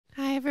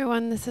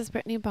everyone, this is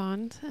Brittnee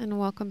Bond, and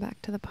welcome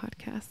back to the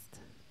podcast.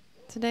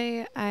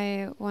 Today,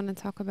 I want to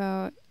talk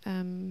about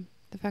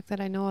the fact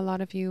that I know a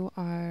lot of you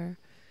are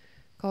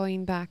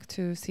going back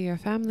to see your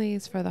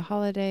families for the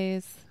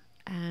holidays,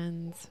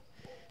 and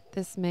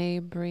this may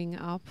bring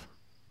up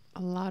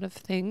a lot of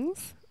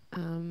things.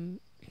 And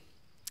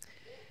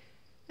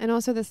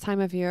also this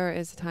time of year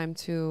is a time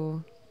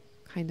to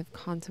kind of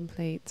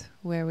contemplate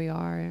where we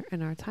are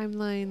in our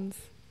timelines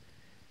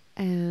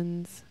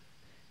and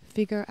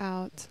figure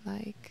out,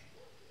 like,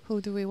 who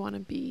do we want to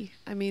be?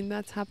 I mean,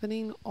 that's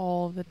happening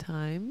all the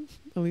time,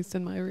 at least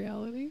in my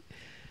reality.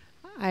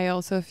 I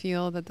also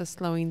feel that the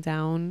slowing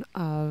down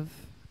of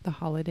the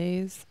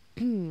holidays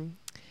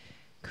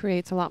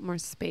creates a lot more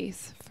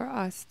space for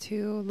us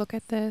to look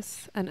at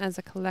this, and as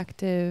a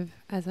collective,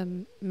 as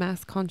a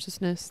mass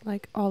consciousness,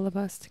 like all of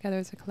us together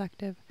as a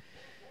collective.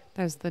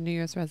 There's the New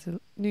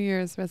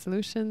Year's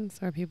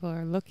resolutions, where people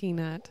are looking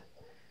at,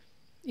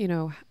 you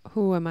know,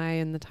 who am I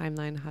in the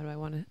timeline? How do I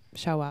want to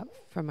show up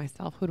for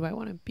myself? Who do I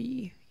want to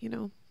be, you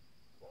know?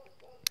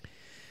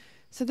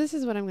 So this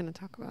is what I'm going to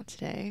talk about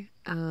today,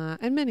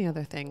 and many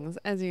other things.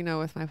 As you know,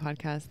 with my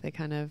podcast, they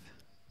kind of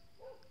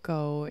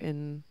go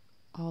in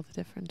all the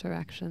different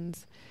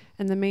directions.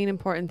 And the main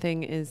important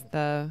thing is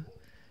the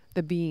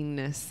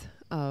beingness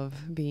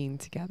of being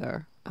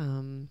together.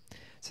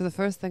 So the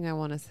first thing I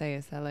want to say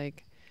is that,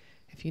 like,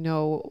 if you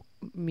know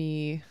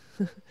me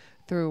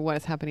through what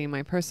is happening in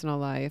my personal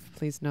life,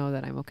 please know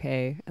that I'm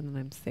okay and that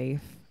I'm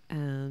safe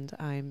and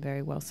I'm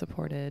very well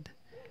supported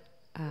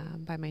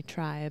by my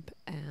tribe,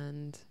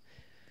 and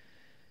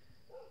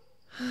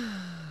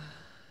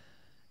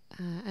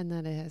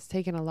that it has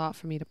taken a lot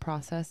for me to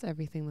process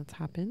everything that's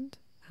happened.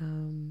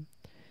 And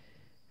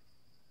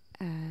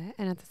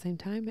at the same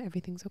time,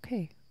 everything's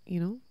okay,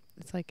 you know?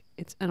 It's like,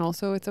 and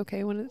also it's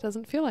okay when it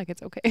doesn't feel like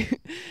it's okay.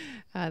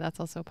 That's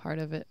also part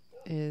of it,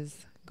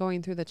 is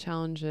going through the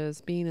challenges,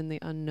 being in the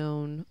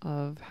unknown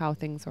of how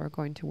things are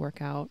going to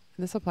work out.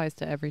 And this applies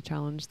to every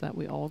challenge that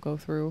we all go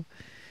through,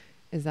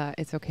 is that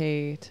it's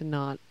okay to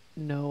not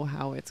know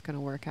how it's going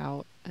to work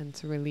out and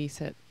to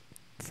release it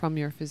from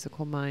your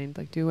physical mind.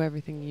 Like, do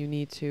everything you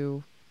need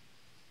to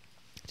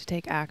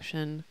take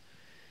action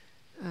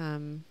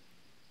in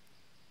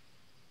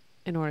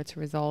order to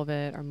resolve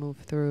it or move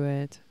through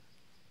it.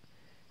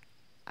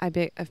 A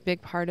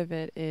big part of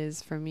it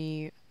is, for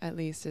me at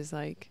least, is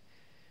like,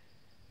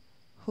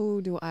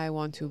 who do I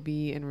want to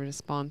be in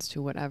response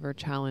to whatever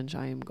challenge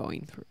I am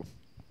going through?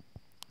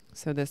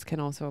 So this can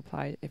also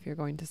apply if you're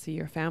going to see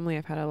your family.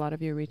 I've had a lot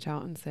of you reach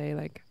out and say,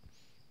 like,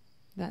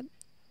 that,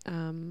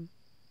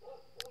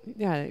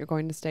 that you're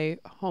going to stay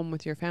home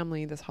with your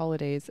family this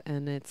holidays,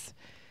 and it's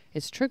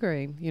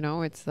triggering, you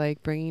know, it's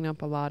like bringing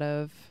up a lot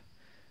of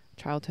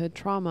childhood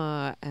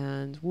trauma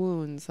and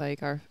wounds,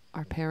 like our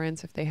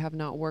parents, if they have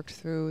not worked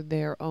through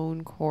their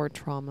own core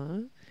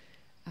trauma,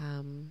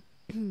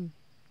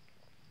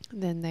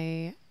 then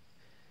they,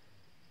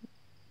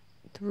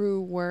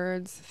 through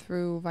words,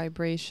 through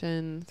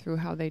vibration, through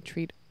how they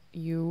treat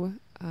you,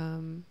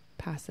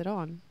 pass it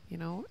on, you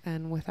know,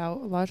 and a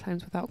lot of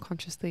times without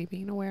consciously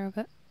being aware of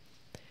it.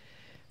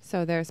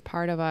 So there's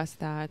part of us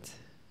that,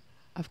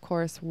 of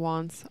course,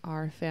 wants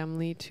our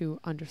family to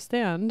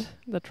understand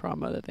the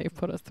trauma that they've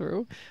put us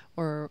through,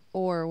 or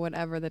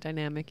whatever the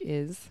dynamic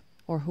is,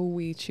 or who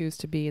we choose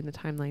to be in the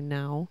timeline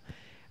now.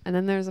 And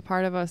then there's a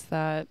part of us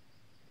that,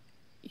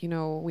 you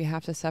know, we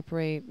have to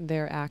separate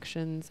their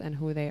actions and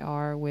who they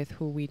are with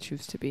who we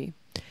choose to be.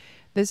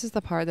 This is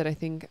the part that I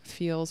think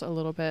feels a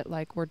little bit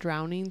like we're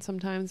drowning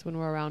sometimes when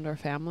we're around our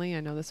family.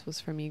 I know this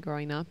was for me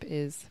growing up,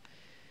 is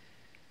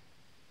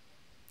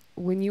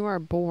when you are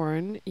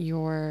born,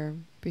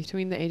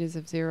 between the ages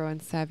of 0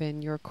 and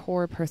 7, your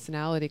core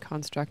personality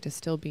construct is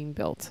still being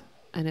built.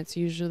 And it's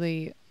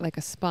usually like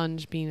a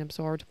sponge being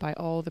absorbed by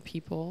all the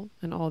people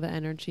and all the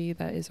energy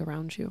that is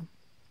around you.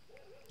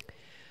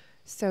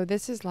 So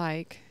this is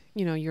like,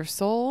 you know, your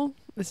soul.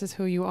 This is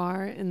who you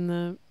are in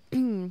the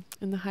in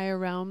the higher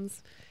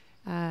realms,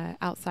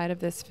 outside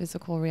of this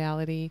physical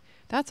reality.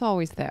 That's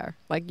always there.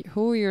 Like,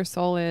 who your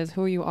soul is,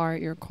 who you are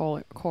at your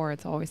core,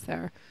 it's always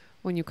there.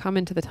 When you come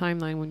into the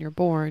timeline, when you're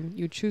born,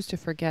 you choose to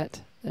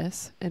forget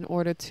this in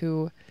order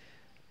to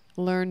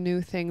learn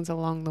new things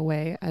along the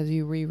way as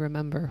you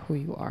remember who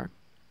you are.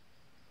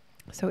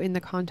 So in the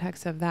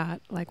context of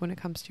that, like when it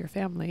comes to your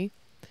family,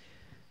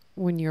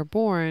 when you're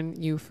born,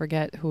 you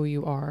forget who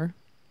you are.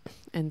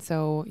 And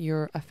so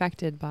you're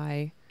affected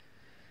by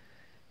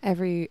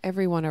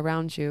everyone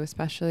around you,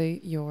 especially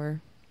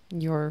your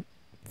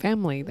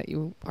family that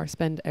you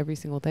spend every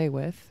single day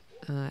with,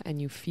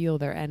 and you feel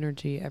their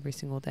energy every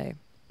single day.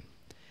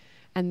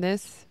 And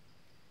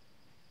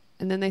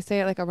then they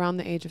say, like, around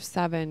the age of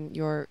 7,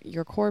 your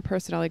core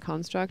personality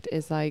construct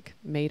is like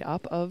made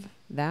up of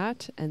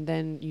that, and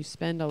then you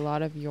spend a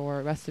lot of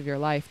your rest of your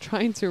life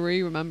trying to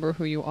remember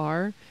who you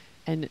are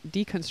and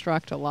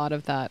deconstruct a lot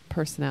of that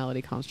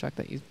personality construct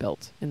that you've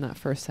built in that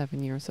first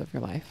 7 years of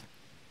your life.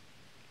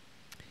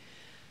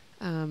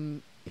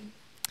 And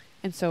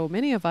so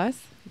many of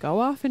us go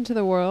off into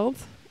the world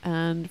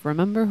and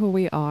remember who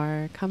we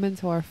are, come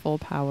into our full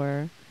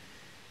power.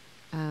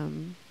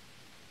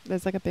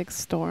 There's like a big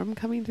storm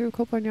coming through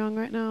Koh Phangan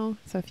right now,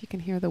 so if you can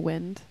hear the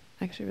wind,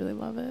 I actually really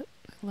love it.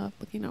 I love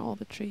looking at all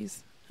the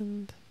trees.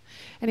 And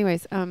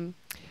anyways,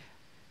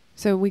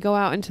 so we go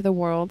out into the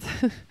world.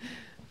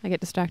 I get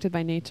distracted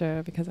by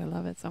nature because I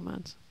love it so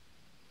much.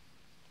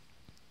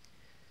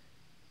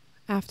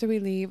 After we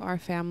leave our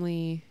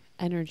family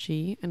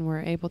energy and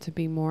we're able to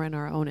be more in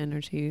our own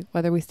energy,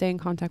 whether we stay in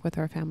contact with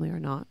our family or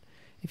not,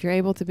 if you're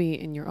able to be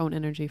in your own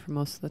energy for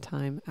most of the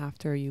time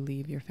after you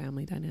leave your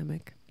family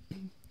dynamic,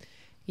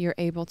 you're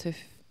able to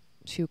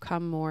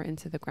come more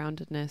into the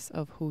groundedness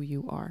of who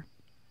you are.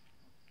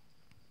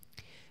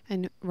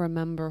 And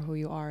remember who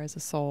you are as a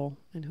soul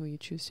and who you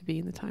choose to be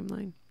in the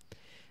timeline.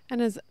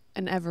 And as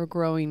an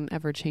ever-growing,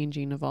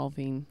 ever-changing,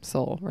 evolving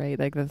soul, right?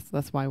 Like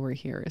that's why we're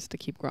here, is to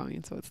keep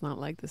growing. So it's not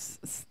like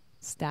this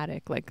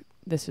static, like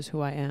this is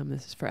who I am,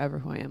 this is forever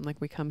who I am. Like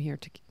we come here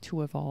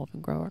to evolve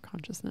and grow our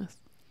consciousness.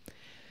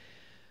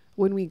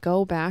 When we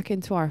go back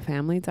into our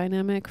family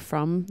dynamic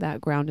from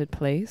that grounded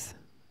place,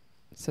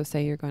 so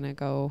say you're going to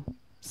go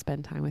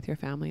spend time with your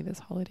family this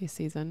holiday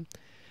season,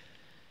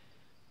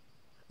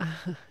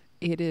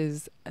 it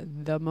is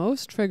the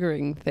most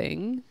triggering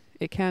thing.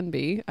 It can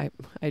be.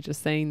 I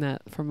just saying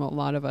that from a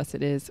lot of us,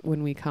 it is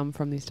when we come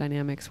from these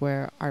dynamics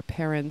where our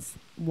parents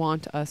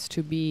want us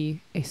to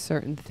be a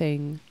certain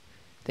thing.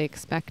 They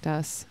expect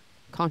us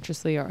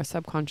consciously or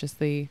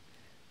subconsciously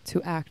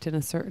to act in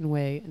a certain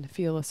way and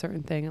feel a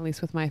certain thing. At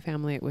least with my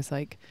family, it was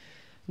like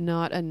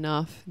not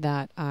enough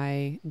that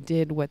I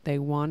did what they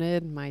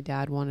wanted. My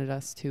dad wanted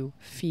us to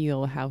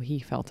feel how he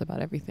felt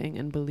about everything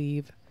and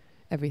believe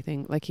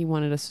everything. Like he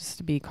wanted us just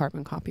to be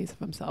carbon copies of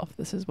himself.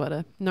 This is what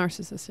a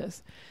narcissist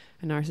is.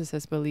 A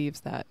narcissist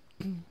believes that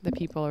the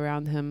people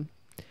around him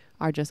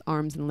are just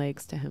arms and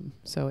legs to him.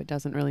 So it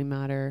doesn't really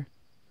matter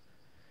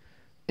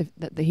if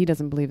that he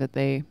doesn't believe that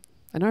a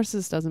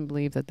narcissist doesn't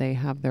believe that they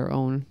have their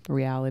own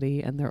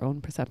reality and their own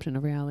perception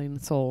of reality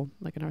and soul.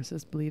 Like a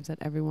narcissist believes that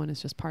everyone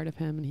is just part of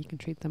him and he can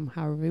treat them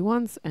however he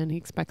wants, and he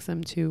expects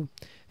them to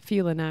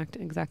feel and act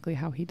exactly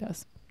how he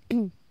does.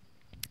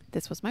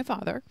 This was my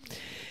father.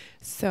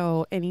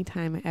 So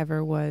anytime I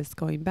ever was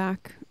going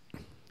back,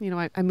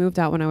 I moved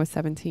out when I was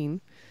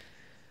 17.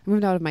 I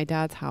moved out of my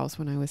dad's house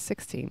when I was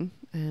 16,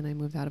 and I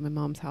moved out of my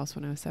mom's house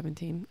when I was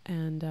 17.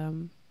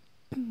 And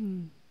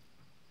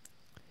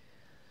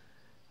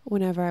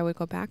whenever I would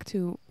go back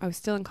I was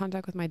still in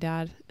contact with my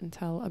dad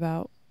until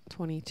about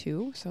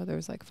 22. So there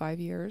was like 5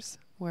 years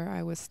where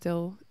I was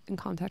still in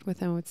contact with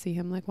him. I would see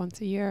him like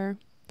once a year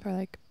for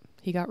like,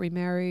 he got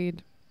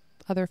remarried,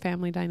 other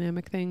family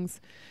dynamic things.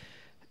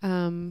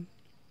 I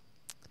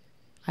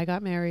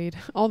got married,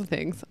 all the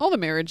things, all the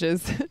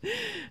marriages.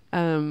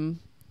 And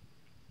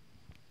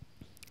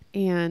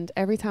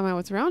every time I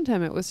was around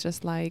him, it was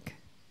just like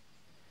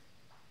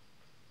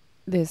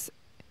this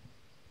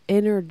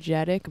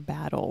energetic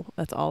battle.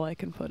 That's all I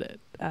can put it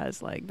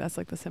as. Like, that's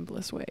like the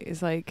simplest way.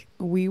 Is like,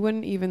 we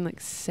wouldn't even like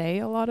say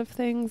a lot of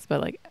things,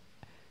 but like,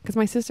 because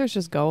my sisters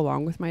just go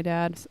along with my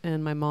dad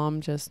and my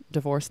mom just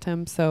divorced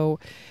him. So,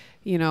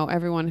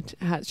 everyone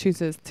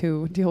chooses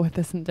to deal with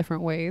this in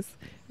different ways.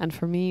 And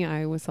for me,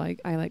 I was like,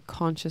 I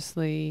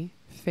consciously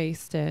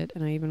faced it.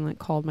 And I even like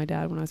called my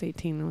dad when I was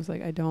 18 and I was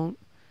like, I don't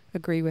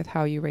agree with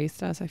how you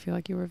raised us. I feel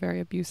like you were very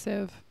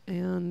abusive,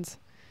 and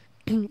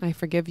I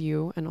forgive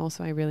you. And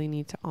also I really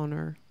need to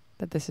honor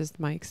that this is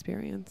my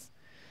experience.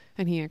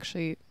 And he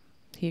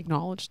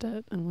acknowledged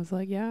it and was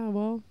like, yeah,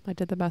 well, I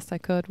did the best I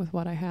could with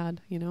what I had,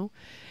 And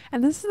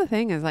this is the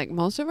thing, is like,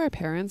 most of our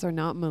parents are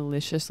not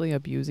maliciously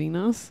abusing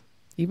us.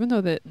 Even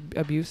though that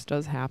abuse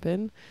does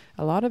happen,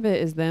 a lot of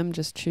it is them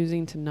just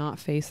choosing to not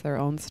face their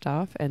own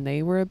stuff, and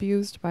they were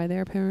abused by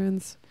their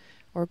parents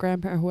or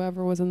grandparents,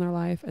 whoever was in their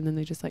life, and then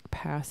they just like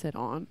pass it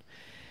on.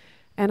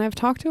 And I've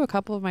talked to a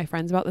couple of my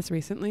friends about this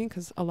recently,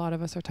 because a lot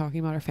of us are talking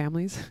about our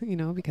families,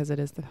 because it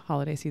is the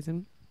holiday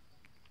season.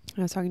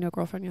 I was talking to a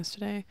girlfriend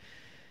yesterday,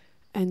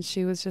 and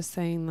she was just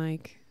saying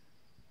like,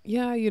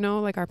 yeah,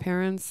 like our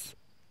parents,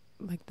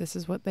 like this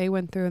is what they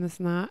went through and this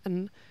and that.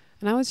 And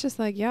I was just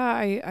like,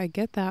 yeah, I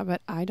get that,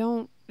 but I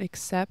don't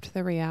accept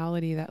the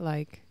reality that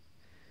like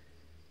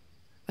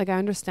I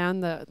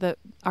understand that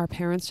our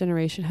parents'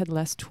 generation had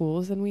less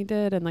tools than we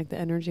did, and like the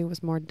energy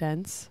was more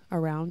dense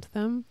around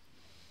them.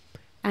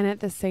 And at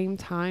the same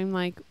time,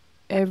 like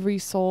every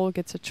soul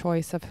gets a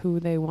choice of who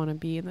they want to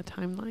be in the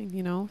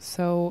timeline,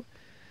 So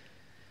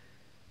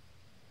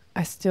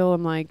I still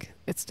am like,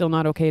 it's still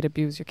not okay to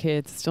abuse your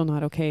kids. It's still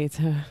not okay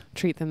to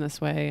treat them this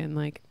way and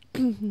like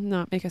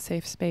not make a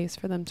safe space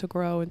for them to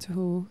grow into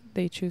who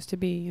they choose to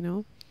be,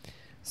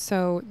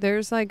 So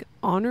there's like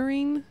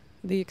honoring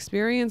the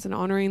experience and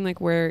honoring like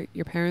where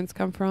your parents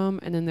come from.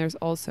 And then there's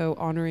also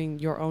honoring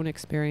your own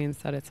experience,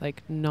 that it's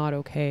like not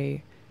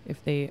okay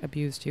if they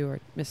abused you or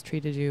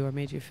mistreated you or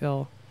made you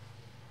feel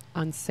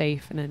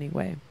unsafe in any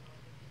way.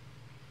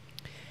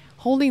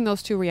 Holding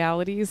those two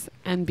realities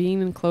and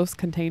being in close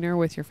container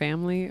with your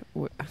family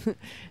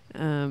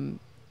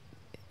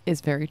is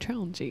very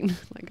challenging.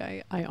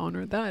 Like I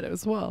honor that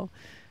as well.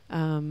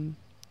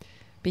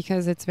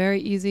 Because it's very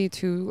easy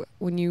to,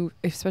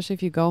 especially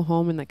if you go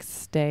home and like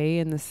stay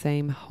in the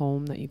same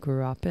home that you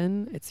grew up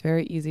in, it's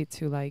very easy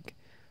to like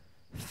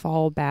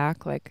fall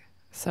back like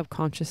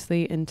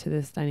subconsciously into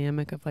this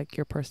dynamic of like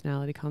your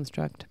personality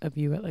construct of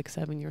you at like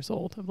 7 years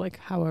old, of like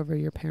however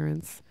your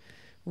parents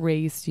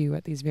raised you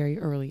at these very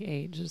early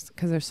ages,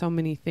 because there's so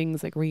many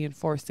things like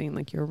reinforcing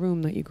like your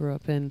room that you grew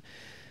up in,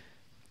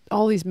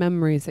 all these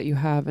memories that you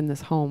have in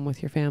this home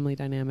with your family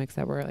dynamics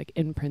that were like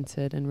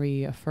imprinted and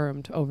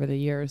reaffirmed over the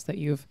years that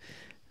you've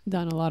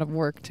done a lot of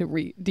work to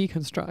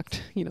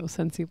deconstruct,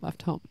 since you've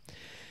left home.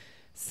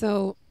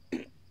 So,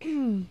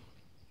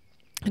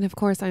 and of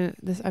course,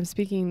 I'm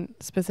speaking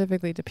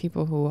specifically to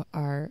people who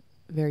are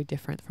very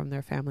different from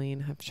their family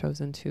and have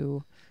chosen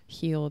to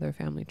heal their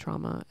family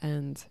trauma.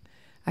 And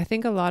I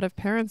think a lot of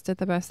parents did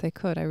the best they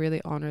could. I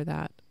really honor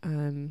that.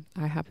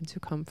 I happen to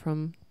come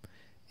from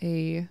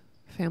a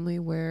family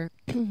where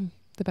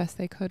the best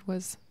they could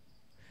was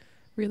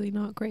really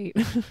not great,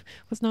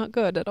 was not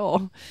good at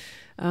all.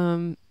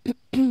 And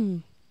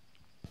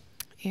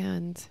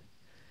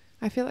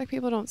I feel like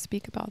people don't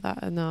speak about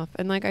that enough.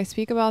 And like I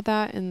speak about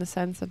that in the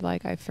sense of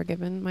like I've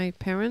forgiven my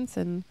parents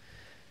and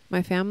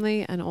my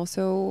family, and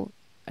also,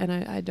 and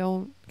I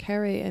don't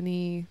carry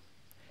any,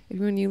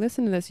 when you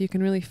listen to this, you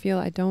can really feel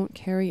I don't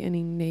carry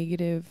any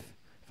negative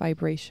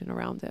vibration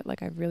around it.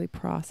 Like I've really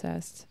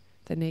processed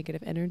the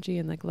negative energy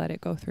and like let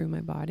it go through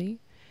my body.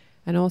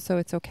 And also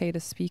it's okay to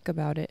speak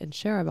about it and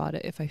share about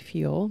it if I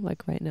feel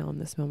like right now in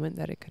this moment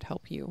that it could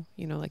help you,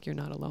 like you're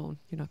not alone,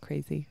 you're not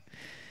crazy.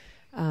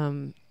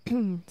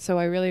 So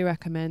I really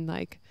recommend,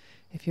 like,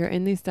 if you're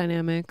in these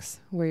dynamics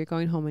where you're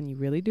going home and you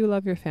really do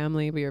love your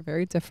family, but you're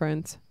very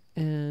different,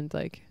 and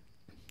like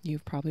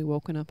you've probably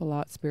woken up a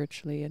lot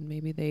spiritually, and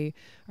maybe they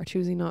are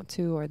choosing not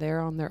to, or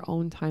they're on their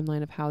own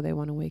timeline of how they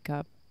want to wake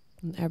up.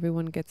 And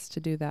everyone gets to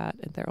do that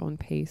at their own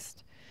pace.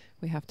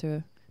 We have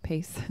to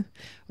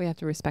we have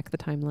to respect the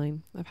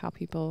timeline of how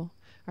people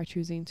are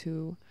choosing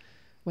to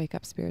wake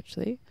up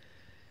spiritually.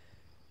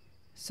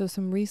 So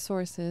some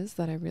resources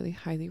that I really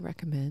highly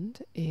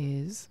recommend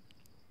is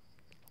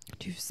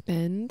to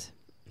spend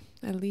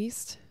at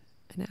least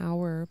an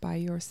hour by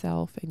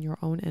yourself in your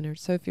own energy.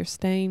 So if you're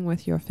staying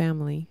with your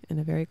family in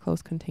a very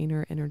close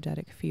container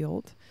energetic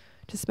field,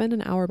 to spend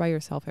an hour by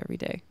yourself every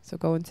day. So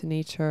go into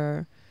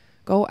nature,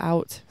 go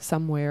out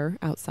somewhere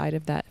outside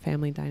of that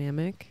family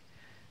dynamic,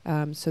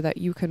 so that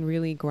you can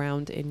really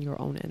ground in your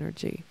own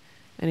energy.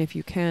 And if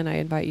you can, I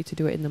invite you to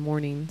do it in the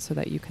morning so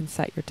that you can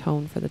set your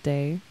tone for the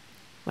day.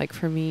 Like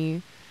for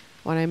me,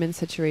 when I'm in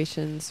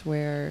situations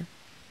where,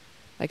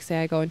 like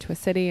say I go into a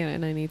city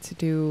and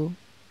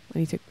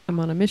I'm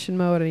on a mission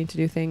mode, I need to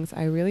do things,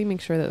 I really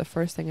make sure that the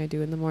first thing I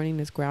do in the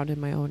morning is ground in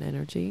my own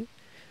energy.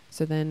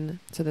 So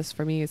this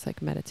for me is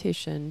like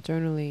meditation,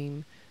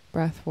 journaling,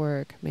 breath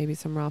work, maybe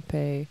some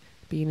rapé,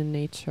 being in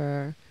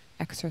nature,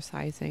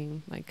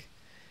 exercising. Like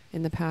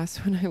in the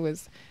past when I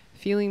was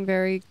feeling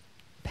very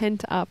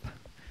pent up,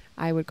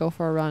 I would go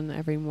for a run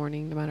every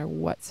morning, no matter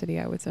what city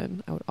I was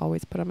in. I would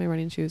always put on my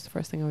running shoes. The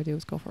first thing I would do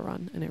was go for a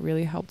run. And it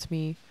really helped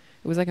me.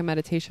 It was like a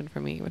meditation for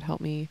me. It would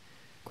help me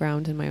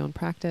ground in my own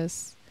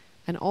practice.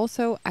 And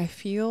also, I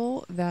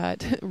feel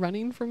that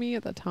running for me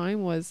at the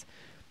time was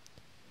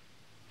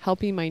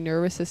helping my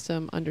nervous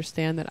system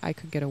understand that I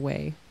could get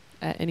away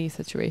at any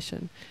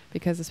situation.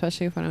 Because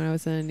especially when I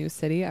was in a new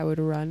city, I would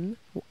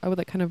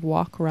like kind of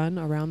run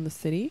around the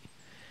city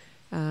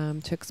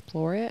to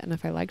explore it. And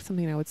if I liked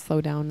something, I would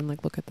slow down and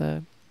like look at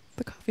the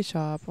coffee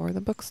shop or the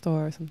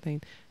bookstore or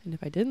something. And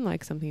if I didn't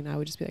like something, I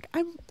would just be like,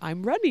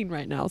 I'm running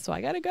right now, so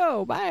I gotta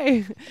go,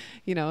 bye.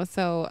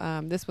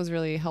 So this was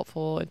really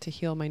helpful to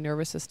heal my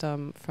nervous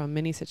system from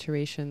many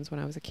situations when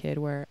I was a kid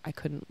where I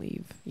couldn't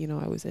leave.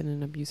 I was in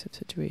an abusive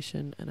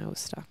situation and I was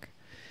stuck,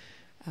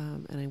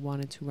 and I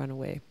wanted to run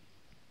away.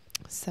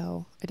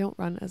 So I don't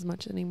run as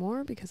much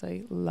anymore because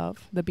I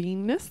love the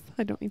beingness.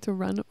 I don't need to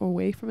run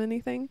away from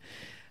anything.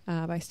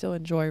 But I still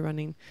enjoy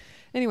running.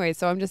 Anyway,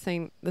 so I'm just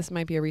saying this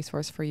might be a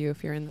resource for you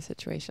if you're in the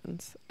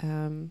situations.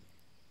 And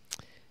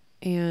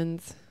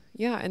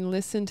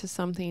listen to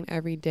something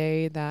every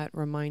day that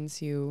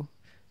reminds you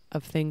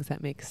of things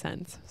that make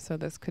sense. So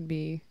this could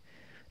be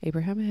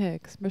Abraham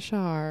Hicks,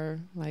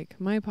 Bashar, like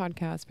my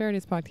podcast,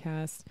 Ferdi's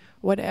podcast,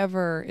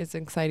 whatever is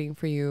exciting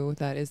for you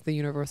that is the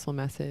universal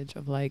message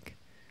of like,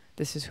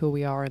 this is who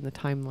we are in the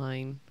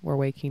timeline. We're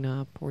waking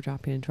up, we're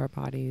dropping into our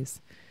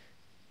bodies.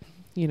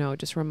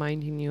 Just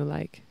reminding you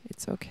like,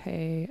 it's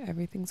okay.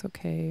 Everything's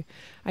okay.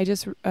 I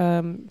just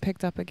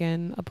picked up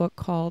again a book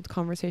called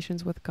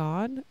Conversations with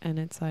God. And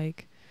it's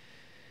like,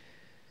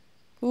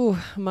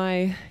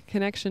 my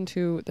connection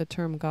to the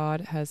term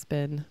God has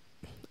been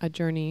a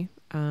journey.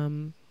 I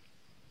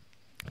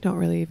don't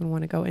really even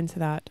want to go into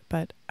that,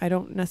 but I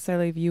don't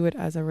necessarily view it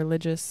as a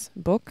religious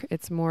book.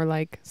 It's more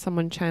like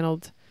someone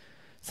channeled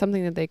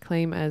something that they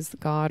claim as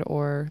God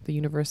or the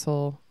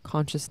universal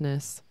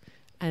consciousness.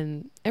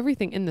 And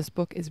everything in this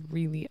book is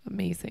really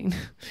amazing.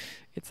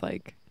 It's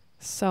like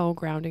so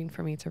grounding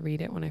for me to read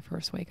it when I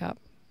first wake up.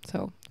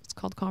 So it's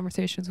called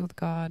Conversations with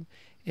God.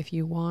 If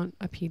you want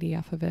a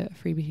PDF of it, a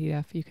free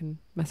PDF, you can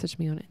message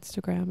me on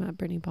Instagram at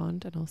Brittnee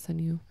Bond, and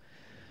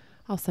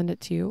I'll send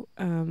it to you.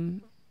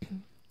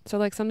 So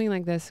like something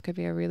like this could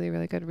be a really,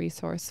 really good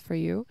resource for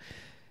you.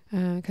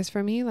 'Cause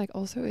for me, like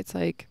also it's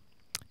like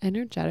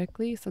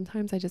energetically,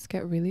 sometimes I just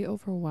get really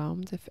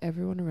overwhelmed if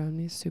everyone around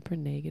me is super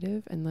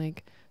negative. And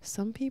like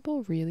some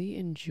people really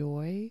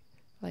enjoy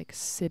like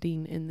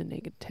sitting in the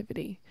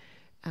negativity.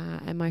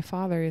 And my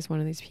father is one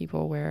of these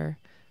people where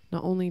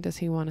not only does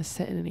he want to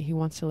sit in it, he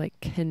wants to like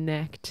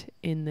connect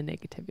in the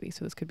negativity.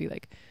 So this could be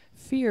like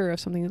fear of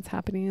something that's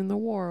happening in the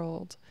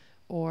world,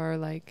 or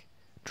like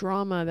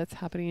drama that's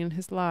happening in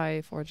his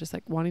life, or just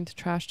like wanting to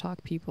trash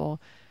talk people.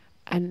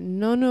 And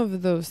none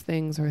of those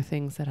things are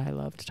things that I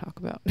love to talk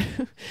about.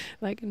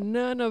 Like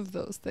none of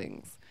those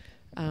things.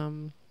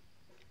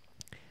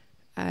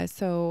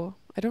 So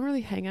I don't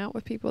really hang out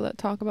with people that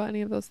talk about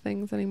any of those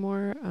things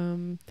anymore.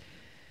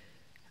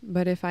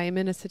 But if I am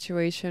in a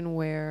situation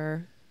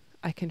where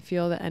I can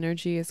feel the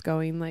energy is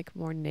going like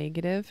more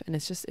negative, and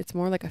it's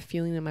more like a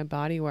feeling in my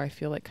body where I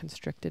feel like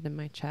constricted in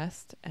my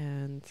chest,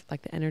 and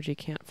like the energy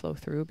can't flow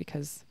through,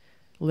 because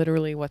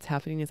literally what's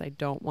happening is I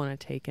don't want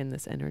to take in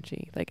this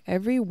energy. Like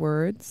every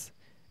word,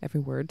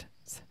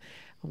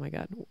 oh my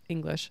God,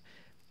 English,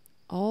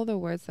 all the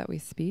words that we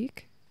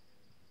speak,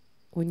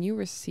 when you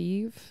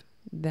receive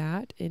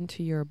that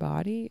into your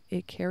body,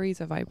 it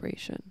carries a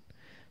vibration.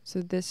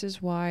 So this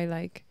is why,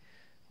 like,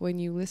 when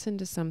you listen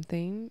to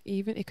something,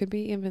 even it could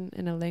be even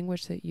in a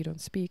language that you don't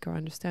speak or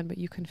understand, but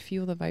you can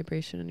feel the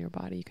vibration in your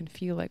body. You can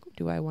feel like,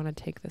 do I want to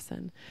take this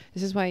in?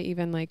 This is why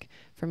even like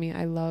for me,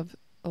 I love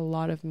a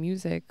lot of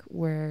music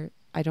where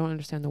I don't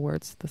understand the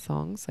words to the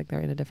songs, like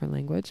they're in a different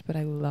language, but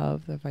I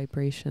love the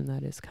vibration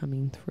that is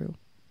coming through.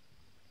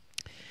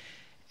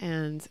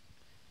 And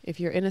if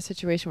you're in a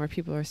situation where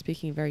people are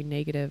speaking very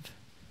negative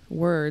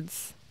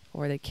words,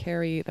 or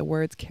the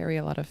words carry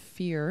a lot of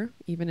fear,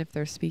 even if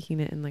they're speaking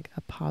it in like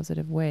a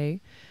positive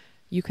way,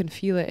 you can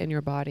feel it in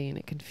your body, and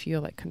it can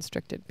feel like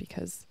constricted,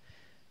 because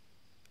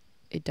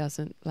it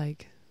doesn't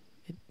like,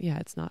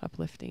 it's not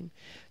uplifting.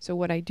 So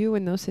what I do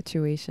in those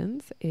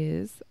situations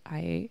is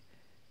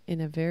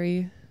in a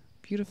very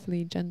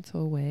beautifully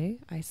gentle way,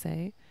 I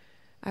say,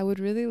 I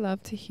would really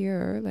love to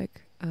hear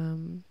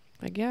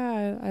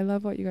yeah, I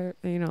love what you got,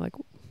 like,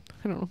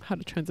 I don't know how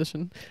to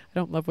transition. I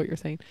don't love what you're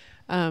saying.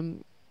 How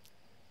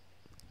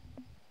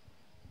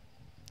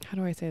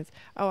do I say this?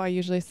 Oh, I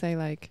usually say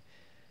like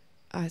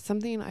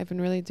something I've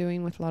been really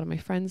doing with a lot of my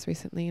friends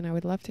recently, and I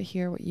would love to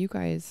hear what you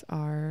guys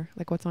are,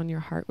 like what's on your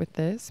heart with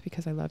this,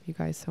 because I love you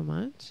guys so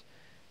much,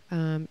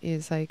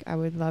 is like, I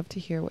would love to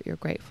hear what you're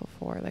grateful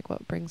for, like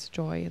what brings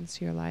joy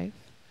into your life.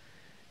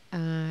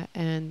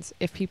 And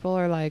if people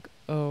are like,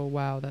 oh,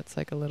 wow, that's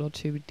like a little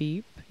too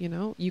deep,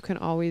 you can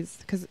always,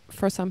 because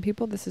for some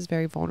people, this is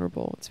very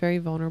vulnerable. It's very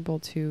vulnerable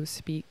to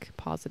speak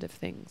positive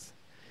things.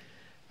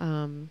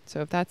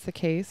 So if that's the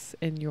case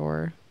in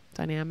your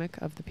dynamic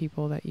of the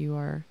people that you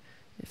are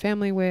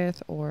family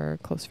with or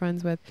close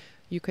friends with,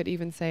 you could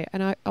even say,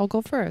 and I'll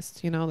go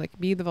first, like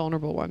be the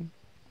vulnerable one.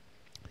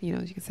 You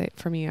could say,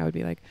 for me, I would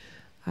be like,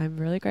 I'm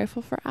really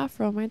grateful for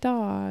Afro, my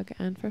dog,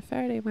 and for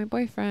Ferdi, my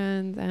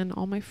boyfriend, and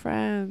all my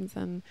friends,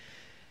 and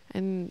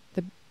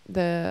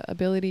the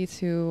ability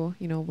to,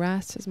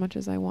 rest as much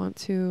as I want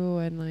to,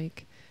 and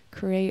like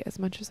create as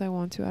much as I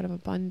want to out of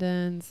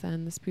abundance,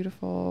 and this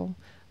beautiful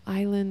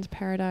island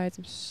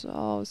paradise.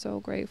 I'm so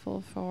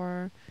grateful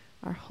for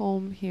our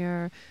home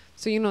here.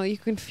 So you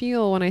can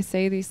feel when I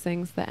say these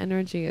things, the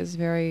energy is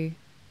very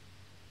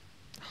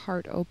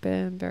heart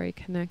open, very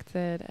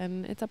connected,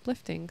 and it's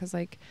uplifting, because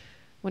like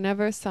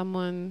whenever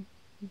someone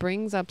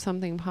brings up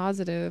something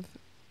positive,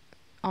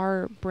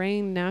 our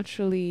brain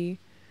naturally,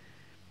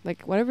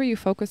 like whatever you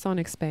focus on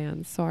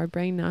expands. So our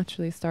brain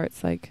naturally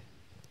starts like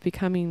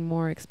becoming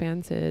more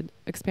expanded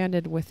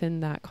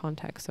within that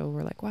context. So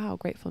we're like, wow,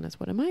 gratefulness,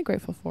 what am I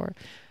grateful for?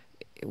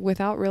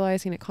 Without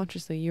realizing it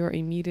consciously, you're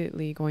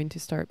immediately going to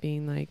start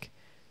being like,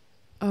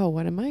 oh,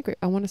 what am I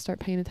I want to start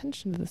paying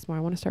attention to this more.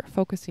 I want to start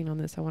focusing on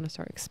this. I want to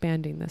start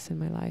expanding this in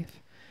my life.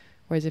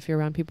 Whereas if you're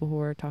around people who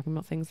are talking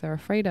about things they're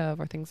afraid of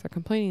or things they're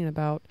complaining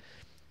about,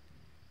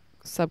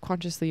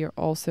 subconsciously you're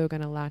also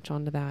going to latch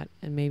onto that,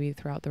 and maybe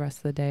throughout the rest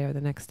of the day or the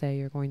next day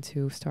you're going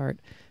to start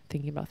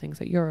thinking about things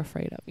that you're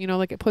afraid of.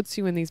 Like it puts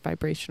you in these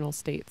vibrational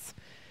states.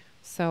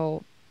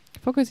 So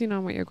focusing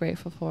on what you're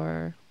grateful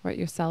for, what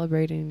you're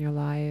celebrating in your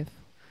life,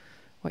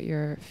 what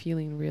you're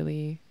feeling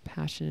really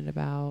passionate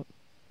about,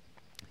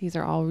 these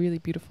are all really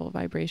beautiful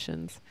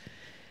vibrations.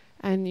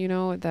 And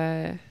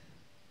the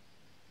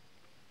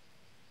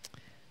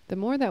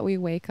more that we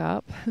wake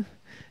up,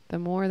 the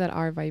more that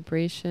our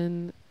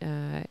vibration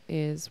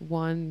is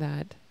one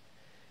that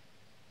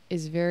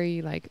is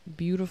very like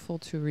beautiful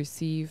to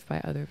receive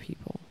by other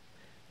people.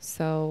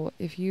 So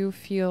if you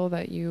feel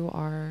that you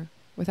are,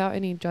 without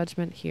any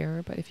judgment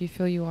here, but if you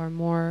feel you are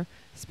more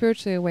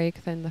spiritually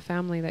awake than the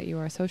family that you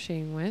are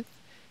associating with,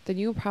 then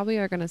you probably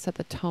are going to set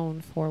the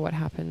tone for what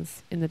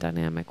happens in the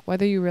dynamic,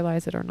 whether you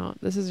realize it or not.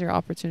 This is your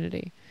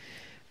opportunity.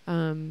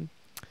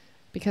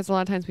 Because a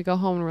lot of times we go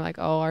home and we're like,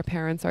 oh, our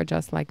parents are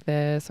just like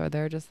this, or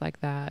they're just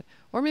like that.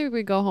 Or maybe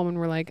we go home and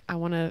we're like, I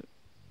want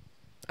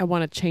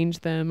to change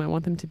them. I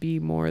want them to be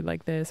more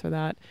like this or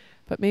that.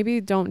 But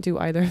maybe don't do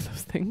either of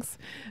those things.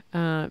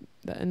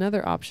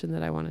 Another option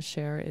that I want to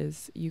share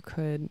is you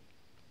could,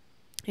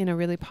 in a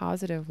really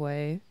positive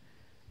way,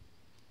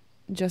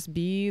 just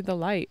be the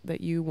light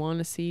that you want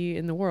to see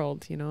in the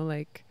world,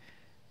 like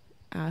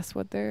ask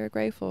what they're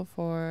grateful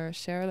for,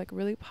 share like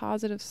really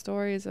positive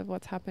stories of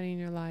what's happening in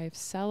your life,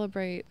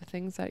 celebrate the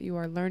things that you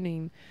are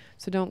learning.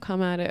 So don't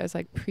come at it as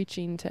like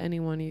preaching to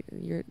anyone.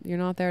 You're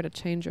not there to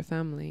change your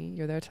family.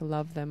 You're there to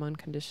love them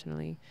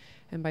unconditionally.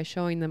 And by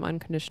showing them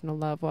unconditional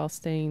love while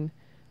staying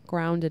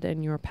grounded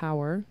in your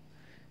power,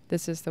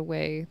 this is the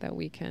way that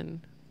we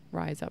can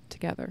rise up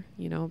together,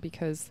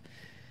 because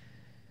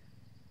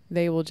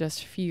they will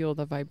just feel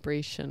the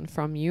vibration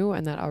from you,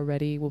 and that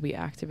already will be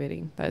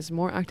activating. That is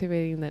more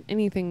activating than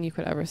anything you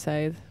could ever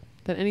say,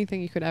 than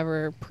anything you could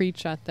ever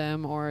preach at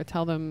them or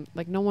tell them.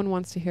 Like, no one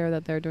wants to hear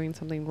that they're doing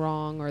something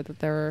wrong or that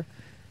they're,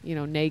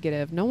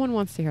 negative. No one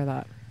wants to hear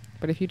that.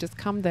 But if you just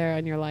come there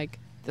and you're like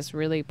this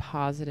really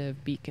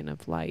positive beacon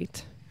of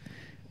light,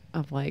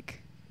 of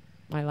like,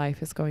 my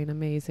life is going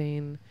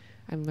amazing,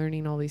 I'm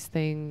learning all these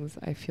things,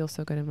 I feel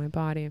so good in my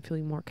body, I'm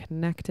feeling more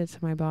connected to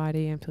my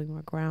body, I'm feeling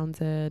more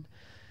grounded.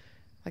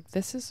 Like,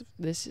 this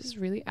is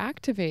really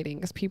activating,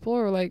 because people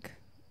are like,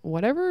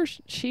 whatever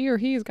she or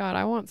he's got,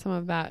 I want some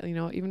of that,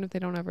 even if they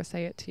don't ever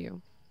say it to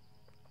you.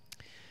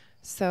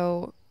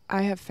 So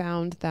I have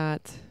found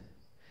that,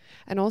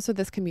 and also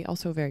this can be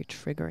also very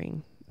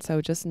triggering.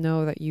 So just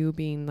know that you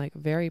being like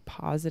very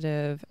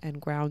positive and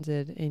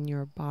grounded in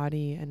your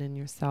body and in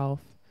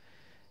yourself,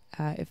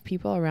 if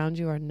people around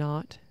you are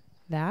not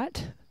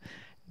that,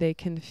 they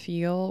can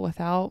feel,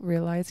 without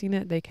realizing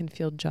it, they can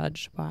feel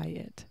judged by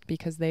it,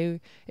 because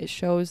it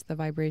shows the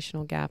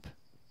vibrational gap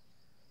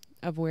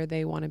of where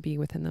they want to be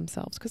within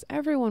themselves. Because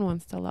everyone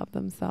wants to love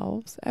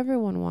themselves.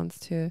 Everyone wants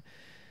to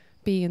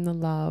be in the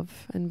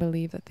love and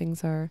believe that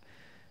things are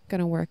going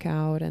to work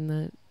out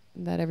and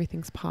that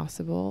everything's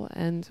possible.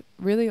 And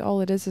really all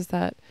it is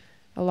that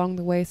along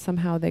the way,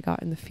 somehow they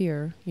got in the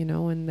fear,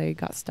 and they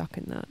got stuck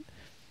in that.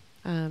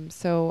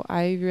 So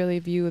I really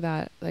view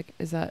that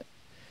is that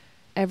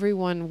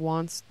everyone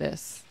wants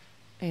this,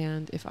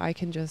 and if I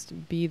can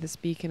just be this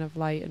beacon of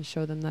light and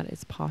show them that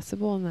it's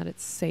possible and that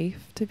it's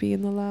safe to be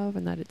in the love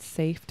and that it's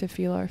safe to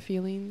feel our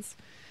feelings.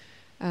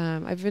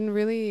 I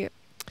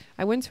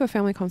went to a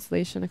family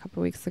constellation a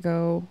couple of weeks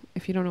ago.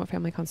 If you don't know what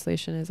family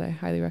constellation is, I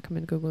highly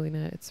recommend Googling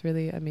it. It's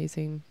really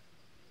amazing.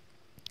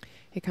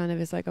 It kind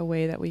of is like a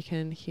way that we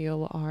can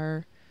heal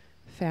our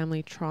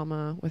family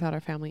trauma without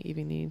our family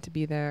even needing to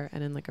be there,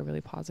 and in like a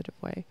really positive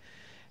way.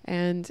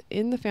 And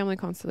in the family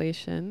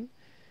constellation,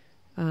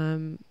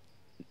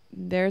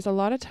 there's a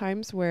lot of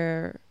times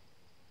where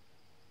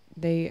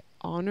they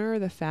honor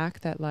the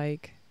fact that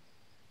like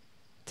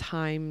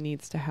time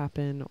needs to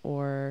happen,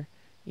 or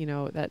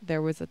that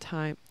there was a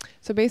time.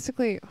 So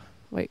basically,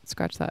 wait,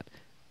 scratch that.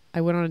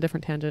 I went on a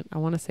different tangent. I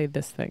want to say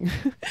this thing.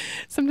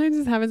 Sometimes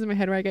this happens in my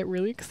head where I get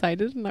really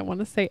excited and I want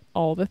to say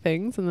all the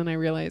things, and then I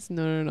realize,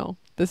 no.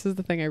 This is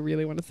the thing I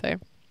really want to say.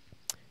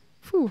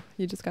 Whew,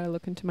 you just got to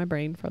look into my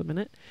brain for a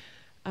minute.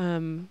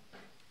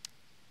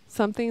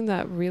 Something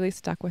that really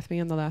stuck with me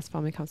in the last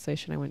family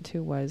constellation I went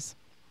to was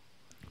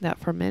that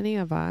for many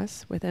of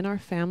us within our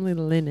family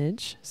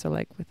lineage, so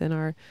like within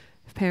our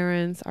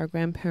parents, our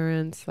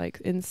grandparents, like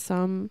in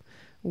some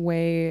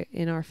way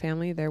in our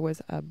family, there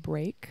was a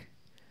break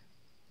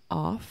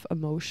off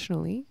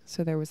emotionally.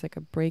 So there was like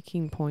a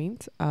breaking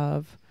point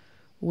of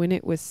when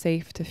it was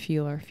safe to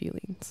feel our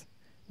feelings,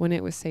 when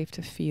it was safe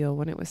to feel,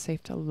 when it was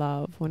safe to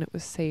love, when it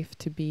was safe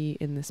to be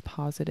in this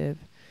positive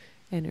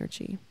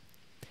energy,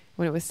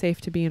 when it was safe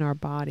to be in our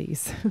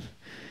bodies.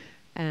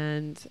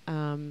 And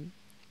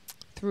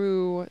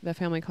through the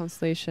family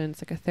constellation,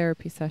 it's like a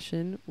therapy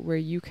session where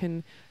you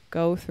can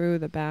go through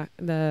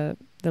the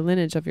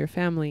lineage of your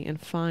family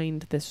and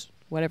find this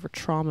whatever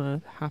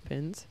trauma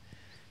happened,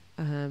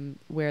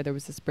 where there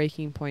was this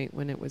breaking point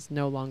when it was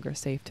no longer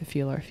safe to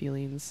feel our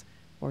feelings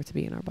or to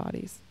be in our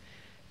bodies.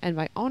 And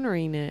by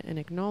honoring it and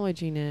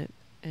acknowledging it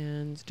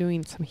and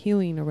doing some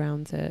healing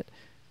around it,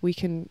 we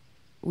can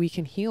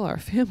heal our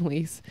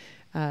families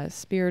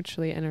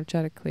spiritually,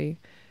 energetically,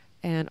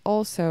 and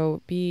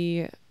also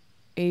be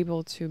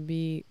able to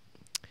be.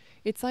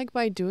 It's like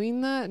by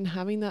doing that and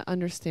having that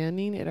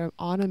understanding, it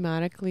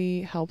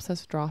automatically helps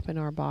us drop in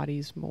our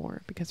bodies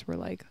more, because we're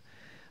like,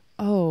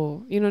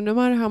 oh, no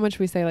matter how much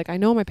we say, like, I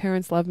know my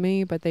parents love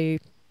me, but they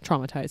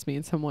traumatized me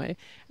in some way.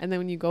 And then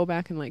when you go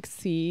back and like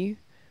see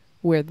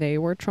where they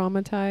were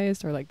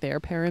traumatized, or like their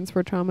parents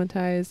were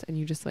traumatized, and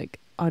you just like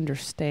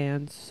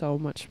understand so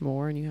much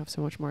more and you have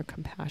so much more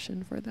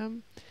compassion for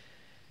them,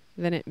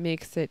 then it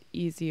makes it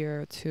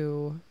easier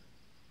to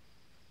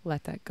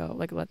let that go,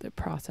 like let it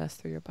process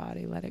through your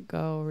body, let it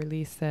go,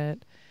 release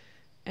it,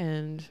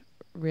 and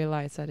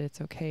realize that it's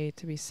okay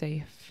to be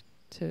safe.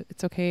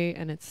 It's okay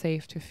and it's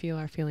safe to feel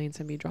our feelings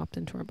and be dropped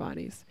into our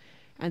bodies.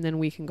 And then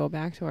we can go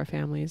back to our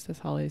families this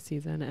holiday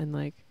season and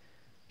like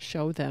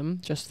show them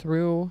just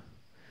through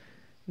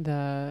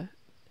the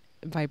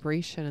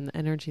vibration and the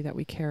energy that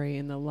we carry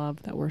and the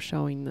love that we're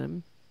showing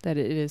them, that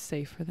it is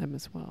safe for them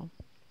as well.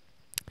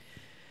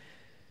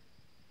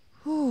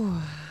 Whew.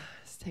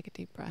 Let's take a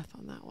deep breath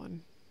on that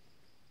one.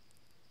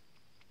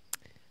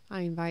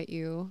 I invite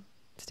you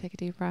to take a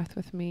deep breath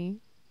with me.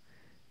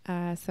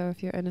 So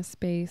if you're in a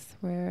space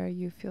where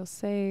you feel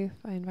safe,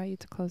 I invite you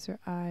to close your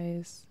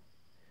eyes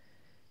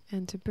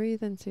and to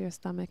breathe into your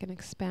stomach and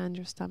expand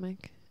your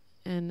stomach.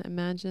 And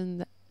imagine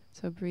that,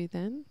 so breathe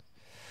in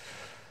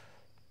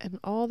and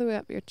all the way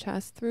up your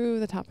chest, through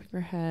the top of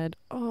your head,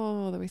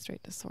 all the way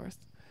straight to source.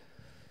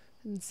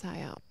 And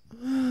sigh out.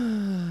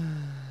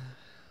 And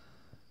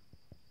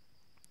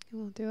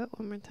we'll do it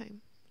one more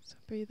time. So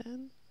breathe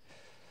in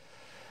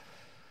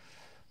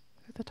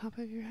through the top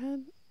of your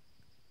head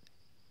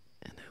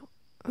and out.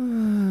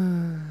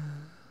 And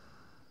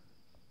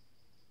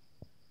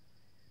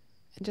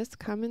just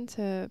come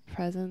into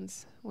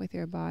presence with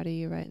your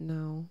body right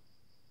now.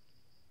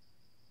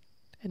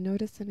 And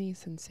notice any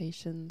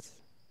sensations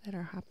that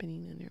are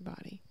happening in your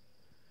body.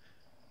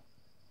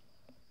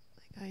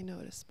 Like I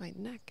notice my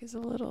neck is a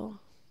little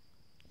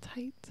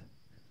tight.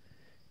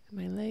 And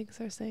my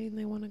legs are saying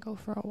they want to go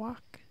for a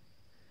walk.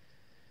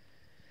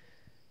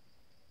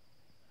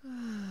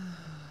 And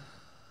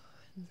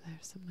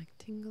there's some like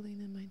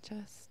tingling in my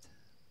chest.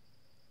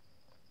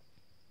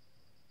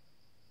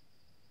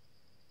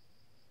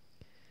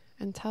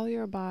 And tell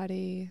your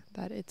body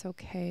that it's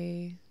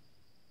okay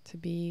to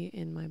be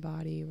in my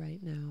body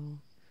right now.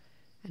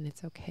 And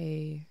it's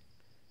okay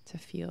to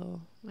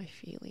feel my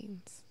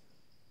feelings.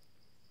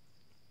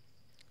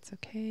 It's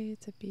okay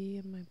to be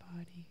in my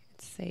body.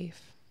 It's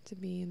safe to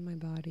be in my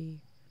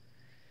body.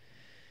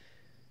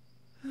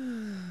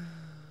 And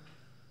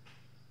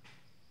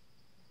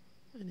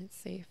it's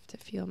safe to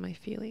feel my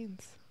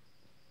feelings.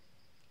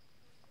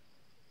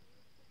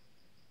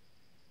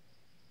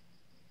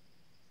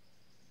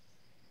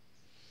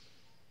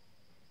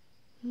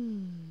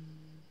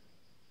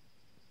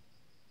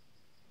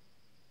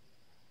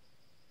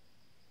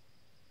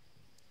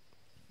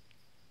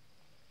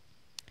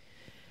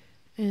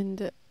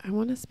 And I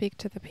want to speak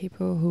to the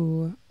people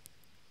who,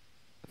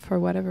 for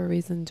whatever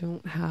reason,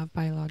 don't have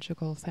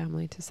biological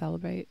family to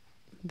celebrate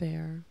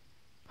their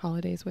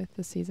holidays with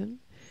this season,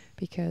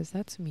 because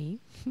that's me.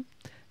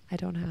 I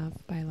don't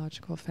have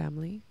biological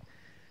family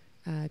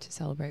to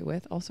celebrate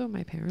with. Also,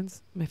 my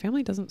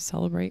family doesn't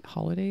celebrate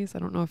holidays. I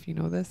don't know if you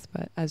know this,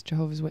 but as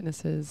Jehovah's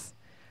Witnesses,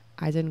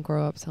 I didn't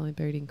grow up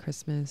celebrating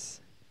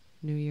Christmas,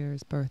 New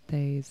Year's,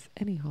 birthdays,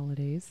 any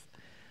holidays.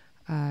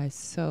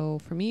 So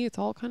for me, it's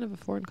all kind of a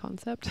foreign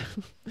concept.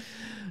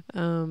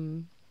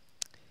 And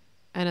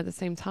at the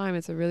same time,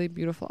 it's a really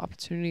beautiful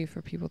opportunity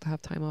for people to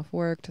have time off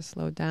work, to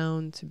slow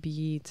down, to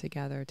be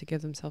together, to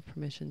give themselves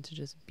permission to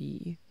just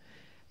be.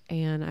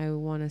 And I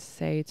want to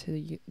say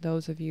to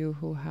those of you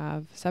who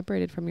have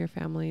separated from your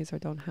families or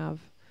don't have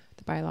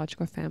the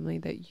biological family,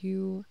 that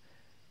you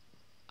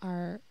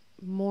are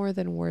more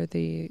than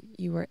worthy.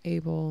 You are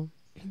able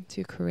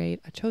to create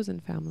a chosen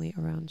family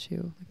around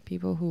you, like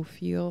people who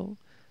feel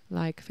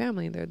like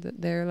family.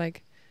 They're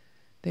like,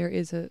 there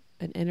is an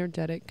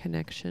energetic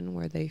connection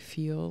where they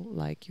feel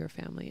like your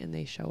family, and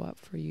they show up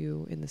for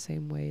you in the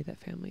same way that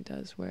family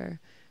does, where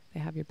they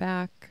have your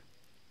back.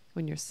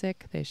 When you're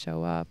sick, they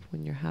show up.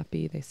 When you're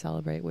happy, they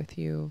celebrate with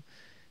you.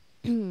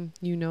 You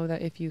know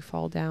that if you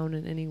fall down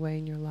in any way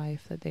in your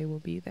life, that they will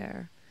be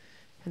there,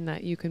 and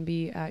that you can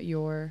be at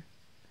your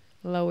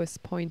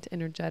lowest point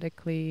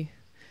energetically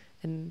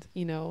and,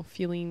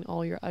 feeling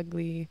all your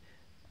ugly,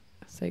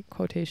 say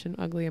quotation,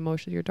 ugly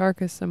emotions, your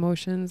darkest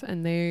emotions,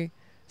 and they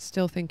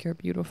still think you're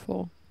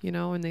beautiful,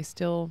 and they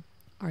still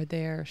are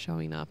there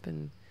showing up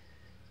and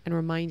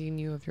reminding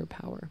you of your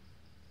power.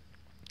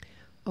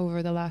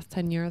 Over the last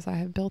 10 years, I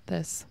have built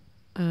this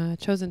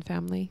chosen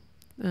family.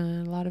 A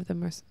lot of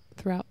them are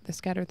they're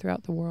scattered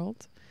throughout the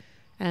world.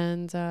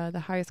 And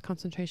the highest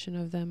concentration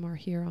of them are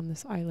here on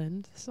this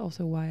island. This is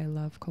also why I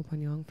love Koh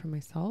Phangan for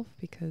myself,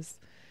 because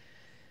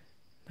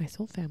my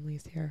soul family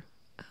is here.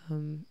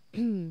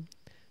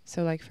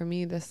 So like for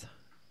me,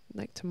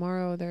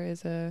 tomorrow there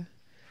is a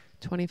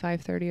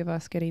 25, 30 of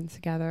us getting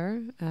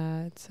together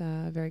at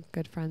a very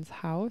good friend's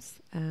house,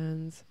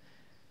 and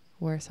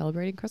we're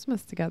celebrating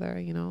Christmas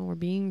together, we're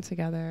being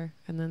together.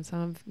 And then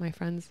some of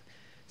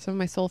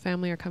my soul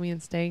family are coming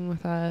and staying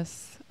with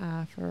us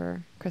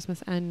for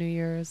Christmas and New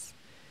Year's.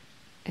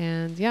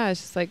 And yeah,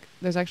 it's just like,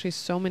 there's actually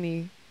so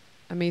many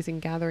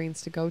amazing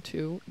gatherings to go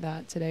to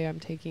that today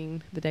I'm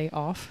taking the day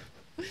off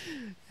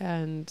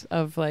and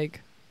of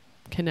like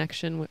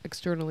connection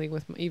externally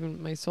with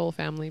even my soul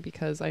family,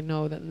 because I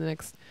know that in the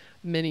next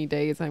many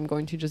days I'm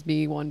going to just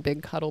be one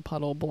big cuddle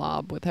puddle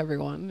blob with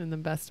everyone in the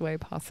best way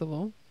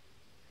possible.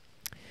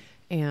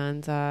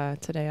 And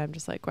today I'm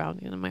just like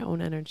grounding in my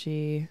own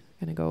energy,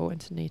 gonna go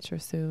into nature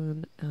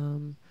soon.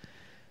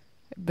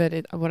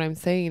 But what I'm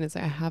saying is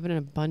I have an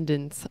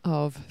abundance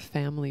of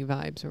family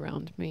vibes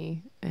around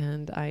me,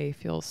 and I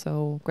feel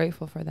so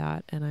grateful for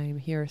that. And I'm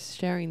here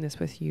sharing this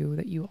with you,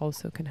 that you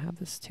also can have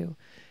this too.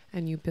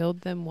 and you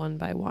build them one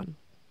by one.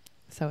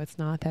 So it's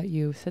not that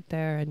you sit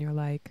there and you're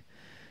like,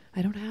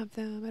 I don't have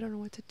them, I don't know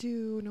what to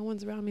do, no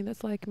one's around me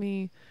that's like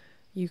me.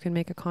 You can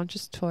make a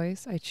conscious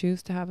choice. I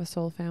choose to have a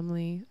soul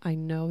family. I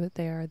know that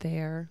they are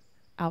there,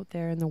 out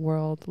there in the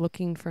world,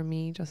 looking for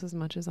me just as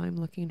much as I'm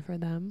looking for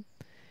them.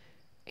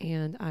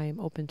 And I'm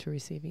open to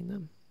receiving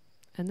them.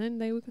 And then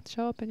they would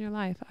show up in your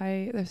life.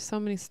 There's so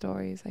many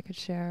stories I could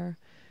share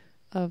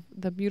of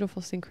the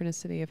beautiful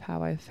synchronicity of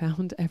how I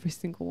found every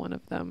single one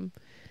of them.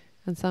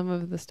 And some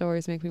of the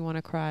stories make me want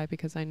to cry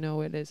because I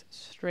know it is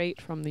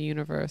straight from the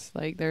universe.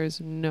 Like,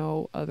 there's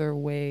no other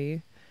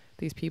way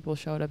these people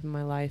showed up in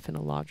my life in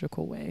a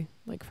logical way,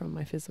 like from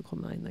my physical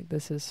mind. Like,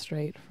 this is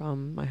straight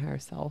from my higher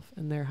self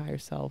and their higher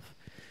self.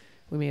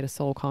 We made a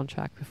soul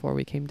contract before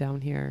we came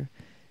down here,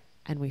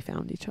 and we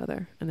found each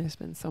other. And there's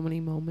been so many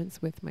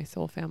moments with my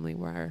soul family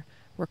where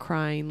we're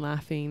crying,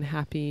 laughing,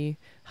 happy,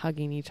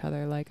 hugging each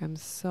other. Like, I'm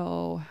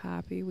so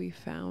happy we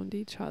found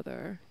each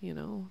other, you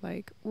know,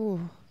 like,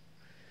 ooh,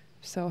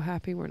 so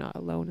happy we're not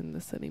alone in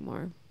this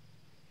anymore.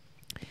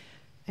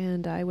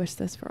 And I wish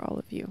this for all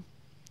of you.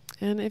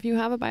 And if you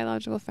have a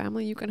biological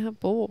family, you can have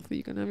both.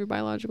 You can have your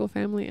biological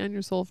family and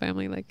your soul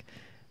family. Like,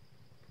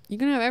 you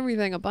can have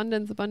everything,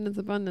 abundance, abundance,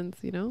 abundance,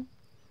 you know?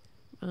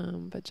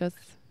 But just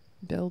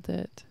build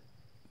it.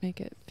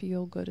 Make it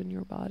feel good in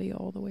your body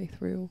all the way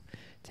through.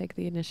 Take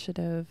the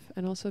initiative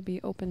and also be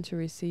open to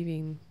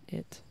receiving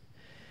it.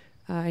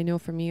 I know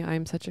for me,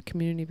 I'm such a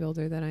community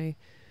builder that I,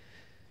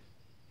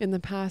 in the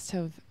past,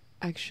 have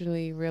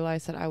actually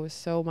realized that I was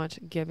so much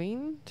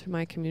giving to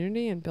my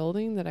community and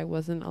building that I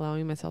wasn't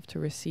allowing myself to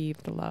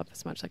receive the love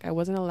as much. Like, I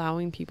wasn't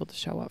allowing people to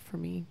show up for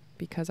me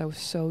because I was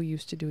so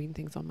used to doing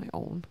things on my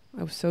own.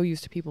 I was so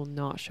used to people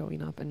not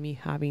showing up and me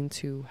having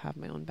to have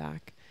my own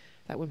back,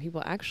 that when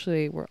people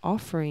actually were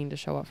offering to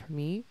show up for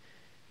me,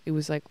 it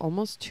was like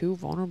almost too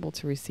vulnerable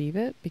to receive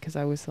it, because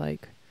I was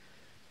like,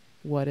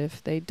 what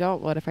if they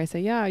don't? What if I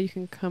say, yeah, you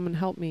can come and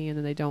help me, and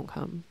then they don't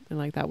come? And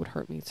like, that would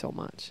hurt me so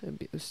much.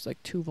 It was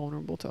like too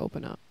vulnerable to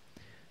open up.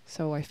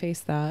 So I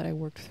faced that, I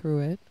worked through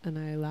it, and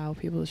I allow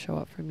people to show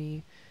up for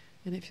me.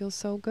 And it feels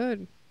so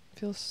good. It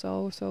feels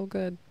so, so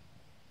good.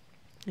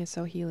 It's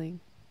so healing.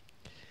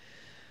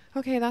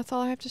 Okay, that's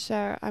all I have to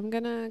share. I'm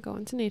going to go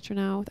into nature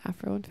now with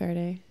Afro and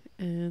Ferdi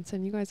and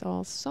send you guys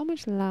all so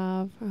much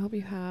love. I hope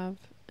you have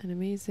an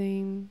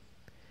amazing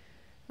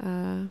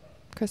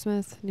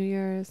Christmas, New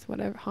Year's,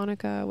 whatever,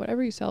 Hanukkah,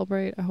 whatever you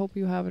celebrate. I hope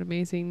you have an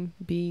amazing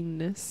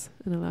beingness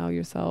and give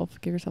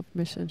yourself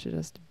permission to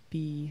just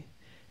be,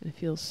 and it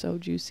feels so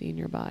juicy in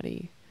your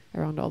body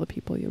around all the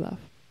people you love.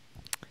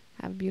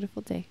 Have a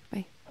beautiful day.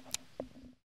 Bye.